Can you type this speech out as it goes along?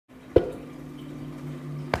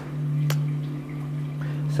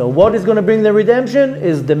So what is going to bring the redemption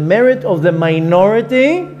is the merit of the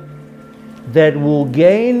minority that will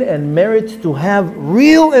gain and merit to have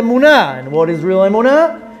real emunah. And what is real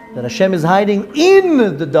emunah? That Hashem is hiding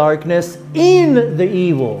in the darkness, in the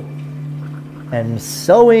evil, and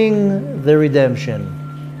sowing the redemption.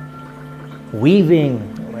 Weaving,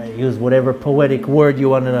 use whatever poetic word you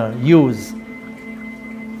want to use.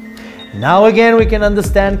 Now again we can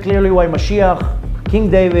understand clearly why Mashiach, King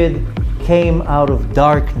David, came out of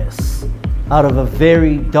darkness, out of a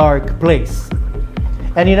very dark place.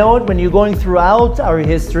 And you know what? When you're going throughout our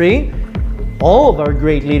history, all of our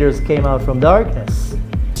great leaders came out from darkness.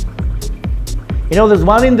 You know, there's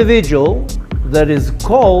one individual that is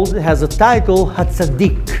called, has a title,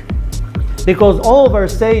 tzaddik. Because all of our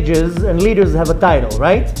sages and leaders have a title,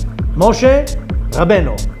 right? Moshe,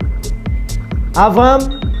 Rabbeinu. Avram,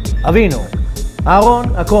 Avinu. Aaron,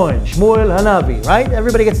 HaKohen. Shmuel, Hanavi, right?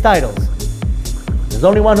 Everybody gets titles. There's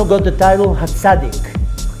only one who got the title, tzaddik.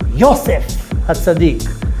 Yoseph, tzaddik.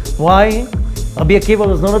 Why? Rabbi Akiva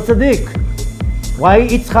was not a tzaddik. Why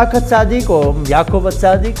Yitzchak tzaddik or Yaakov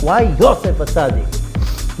tzaddik? Why Yosef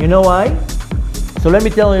tzaddik? You know why? So let me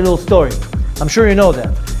tell you a little story. I'm sure you know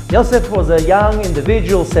that. Yosef was a young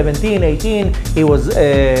individual, 17, 18. He was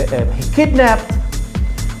kidnapped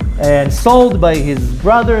and sold by his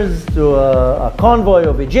brothers to a convoy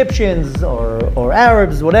of Egyptians or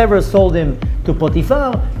Arabs, whatever, sold him to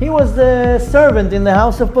Potiphar. He was the servant in the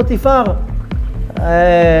house of Potiphar.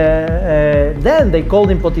 Then they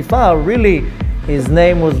called him Potiphar. Really, his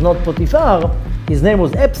name was not Potiphar. His name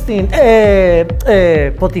was Epstein.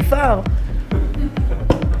 Potiphar.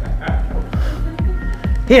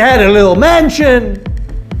 He had a little mansion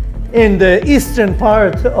in the eastern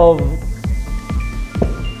part of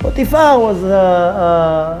Potiphar. Was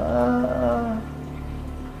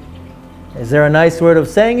is there a nice word of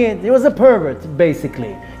saying it? He was a pervert,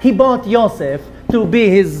 basically. He bought Yosef to be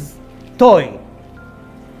his toy.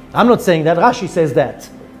 I'm not saying that, Rashi says that.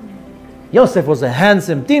 Yosef was a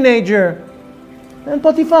handsome teenager, and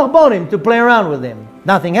Potiphar bought him to play around with him.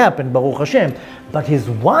 Nothing happened, Baruch Hashem. But his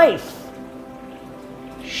wife,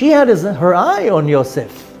 she had her eye on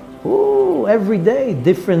Yosef. Ooh, every day,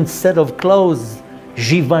 different set of clothes.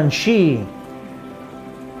 Givenchy.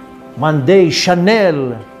 One day,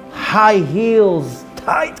 Chanel. High heels,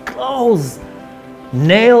 tight clothes.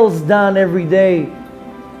 Nails done every day.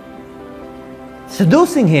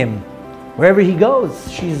 Seducing him. Wherever he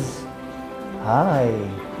goes, she's, hi.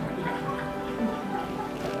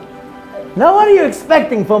 Now what are you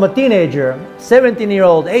expecting from a teenager?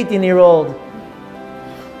 17-year-old, 18-year-old.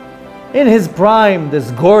 In his prime,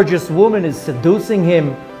 this gorgeous woman is seducing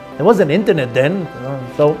him. There wasn't internet then,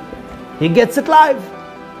 so he gets it live.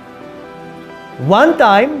 One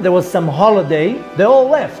time, there was some holiday, they all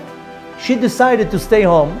left. She decided to stay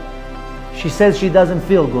home. She says she doesn't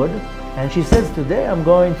feel good, and she says, today I'm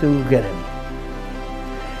going to get him.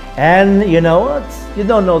 And you know what? You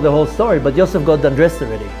don't know the whole story, but Yosef got undressed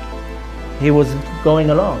already. He was going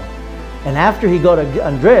along. And after he got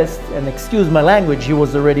undressed, and excuse my language, he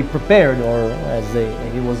was already prepared, or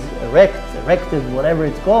he was erected, whatever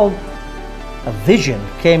it's called. A vision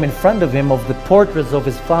came in front of him of the portraits of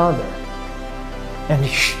his father. And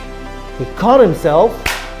he caught himself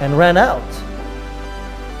and ran out.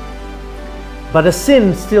 But a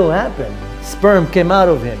sin still happened. Sperm came out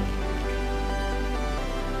of him.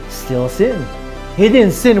 Still a sin. He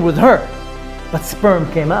didn't sin with her, but sperm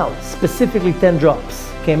came out. Specifically 10 drops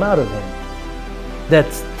came out of him.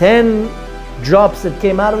 That's 10 drops that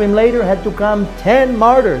came out of him later had to come 10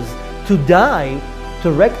 martyrs to die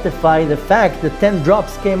to rectify the fact that 10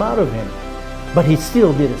 drops came out of him. But he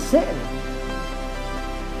still did a sin.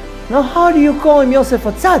 Now how do you call him Yosef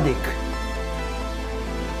a tzaddik?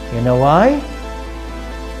 You know why?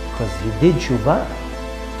 Because he did tshuva.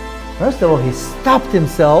 First of all, he stopped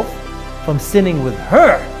himself from sinning with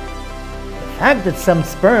her. The fact that some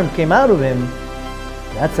sperm came out of him,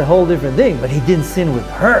 that's a whole different thing, but he didn't sin with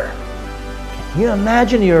her. Can you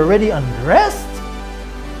imagine you're already undressed?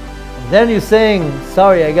 And then you're saying,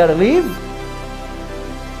 sorry, I gotta leave?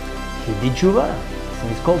 He did tshuva, so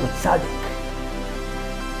he's called a tzaddik.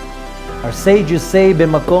 Our sages say,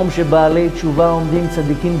 במקום שבעלי תשובה עומדים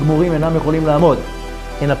צדיקים גמורים אינם יכולים לעמוד.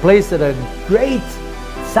 In a place that a great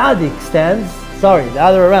tzaddik stands, sorry, the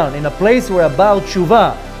other around, in a place where a baal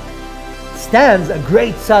tshuva stands, a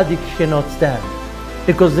great tzaddik cannot stand.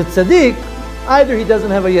 Because the tzaddik, either he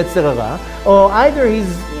doesn't have a yetzer hara, or either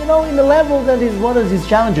he's, you know, in the level that is one of his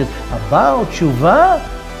challenges. A baal tshuva,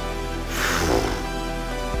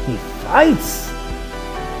 he fights.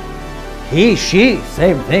 He, she,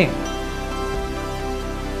 same thing.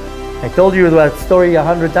 I told you that story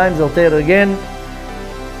 100 times, I'll tell it again,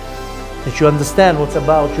 that you understand what's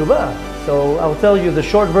about tshuva. So I'll tell you the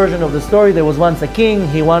short version of the story. There was once a king.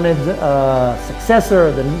 He wanted a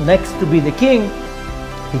successor, the next to be the king.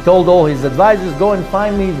 He told all his advisors, go and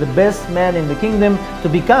find me the best man in the kingdom to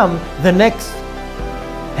become the next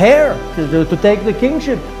heir, to take the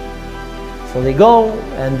kingship. So they go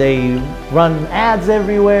and they run ads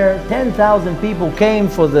everywhere. 10,000 people came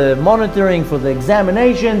for the monitoring, for the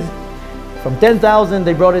examinations. From 10,000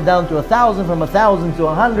 they brought it down to 1,000, from 1,000 to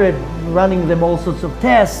 100, running them all sorts of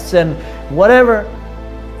tests and whatever.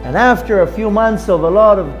 And after a few months of a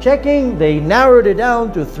lot of checking, they narrowed it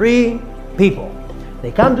down to 3 people.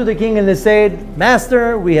 They come to the king and they said,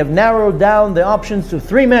 Master, we have narrowed down the options to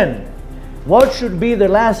 3 men. What should be the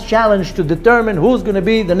last challenge to determine who's going to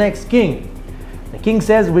be the next king? The king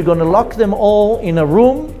says, we're going to lock them all in a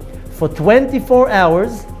room for 24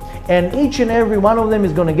 hours, and each and every one of them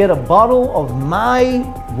is going to get a bottle of my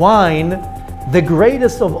wine, the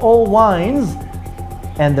greatest of all wines,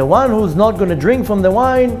 and the one who's not going to drink from the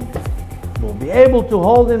wine will be able to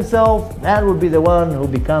hold himself. That will be the one who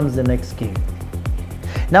becomes the next king.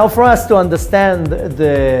 Now, for us to understand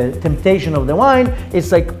the temptation of the wine,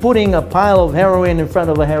 it's like putting a pile of heroin in front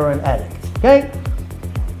of a heroin addict, okay?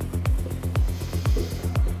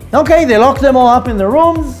 Okay, they lock them all up in the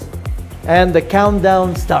rooms, and the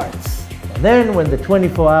countdown starts. And then when the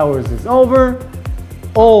 24 hours is over,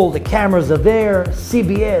 all the cameras are there,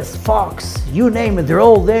 CBS, Fox, you name it, they're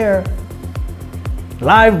all there.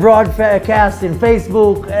 Live broadcast in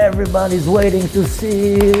Facebook, everybody's waiting to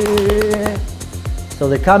see it. So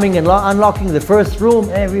they're coming and unlocking the first room,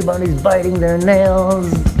 everybody's biting their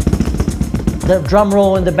nails. The drum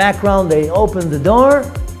roll in the background, they open the door.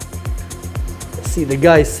 See the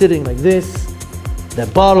guy sitting like this. The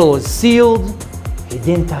bottle was sealed. He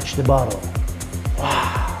didn't touch the bottle.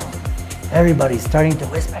 Wow. Everybody's starting to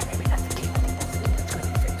whisper, maybe that's the king.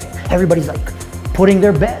 That's good. Everybody's like putting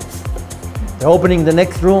their bets. They're opening the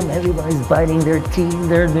next room. Everybody's biting their teeth,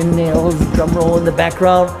 their nails, drum roll in the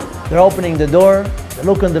background. They're opening the door. They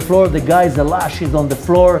look on the floor. The guy's a lash. He's on the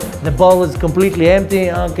floor. The bottle is completely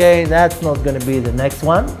empty. Okay, that's not going to be the next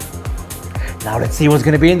one. Now let's see what's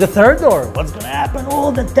going to be in the third door. What's going to happen?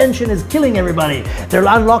 Oh, the tension is killing everybody. They're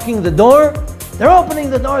unlocking the door. They're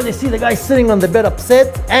opening the door. They see the guy sitting on the bed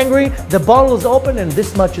upset, angry. The bottle is open and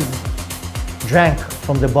this much is drank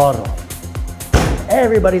from the bottle.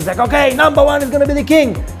 Everybody's like, okay, number one is going to be the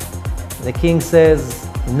king. The king says,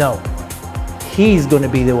 no, he's going to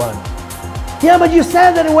be the one. Yeah, but you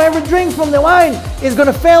said that whoever drinks from the wine is going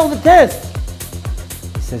to fail the test.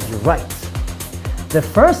 He says, you're right. The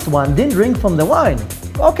first one didn't drink from the wine.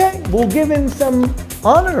 Okay, we'll give him some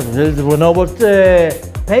honor. We'll know what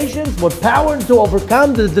patience, what power to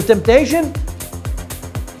overcome the temptation.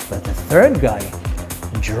 But the third guy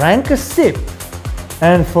drank a sip,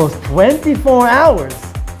 and for 24 hours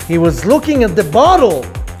he was looking at the bottle,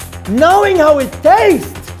 knowing how it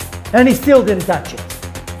tastes, and he still didn't touch it.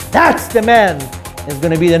 That's the man that's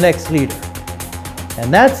going to be the next leader.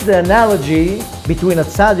 And that's the analogy between a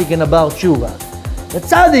tzaddik and a baal tshuva. The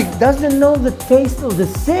tzaddik doesn't know the taste of the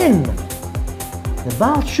sin. The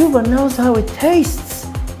baal tshuva knows how it tastes.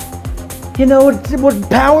 You know what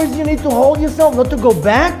powers you need to hold yourself, not to go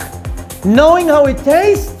back, knowing how it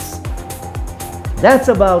tastes. That's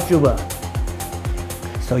a baal tshuva.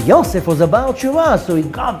 So Yoseph was a baal tshuva, so he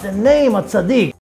got the name of tzaddik.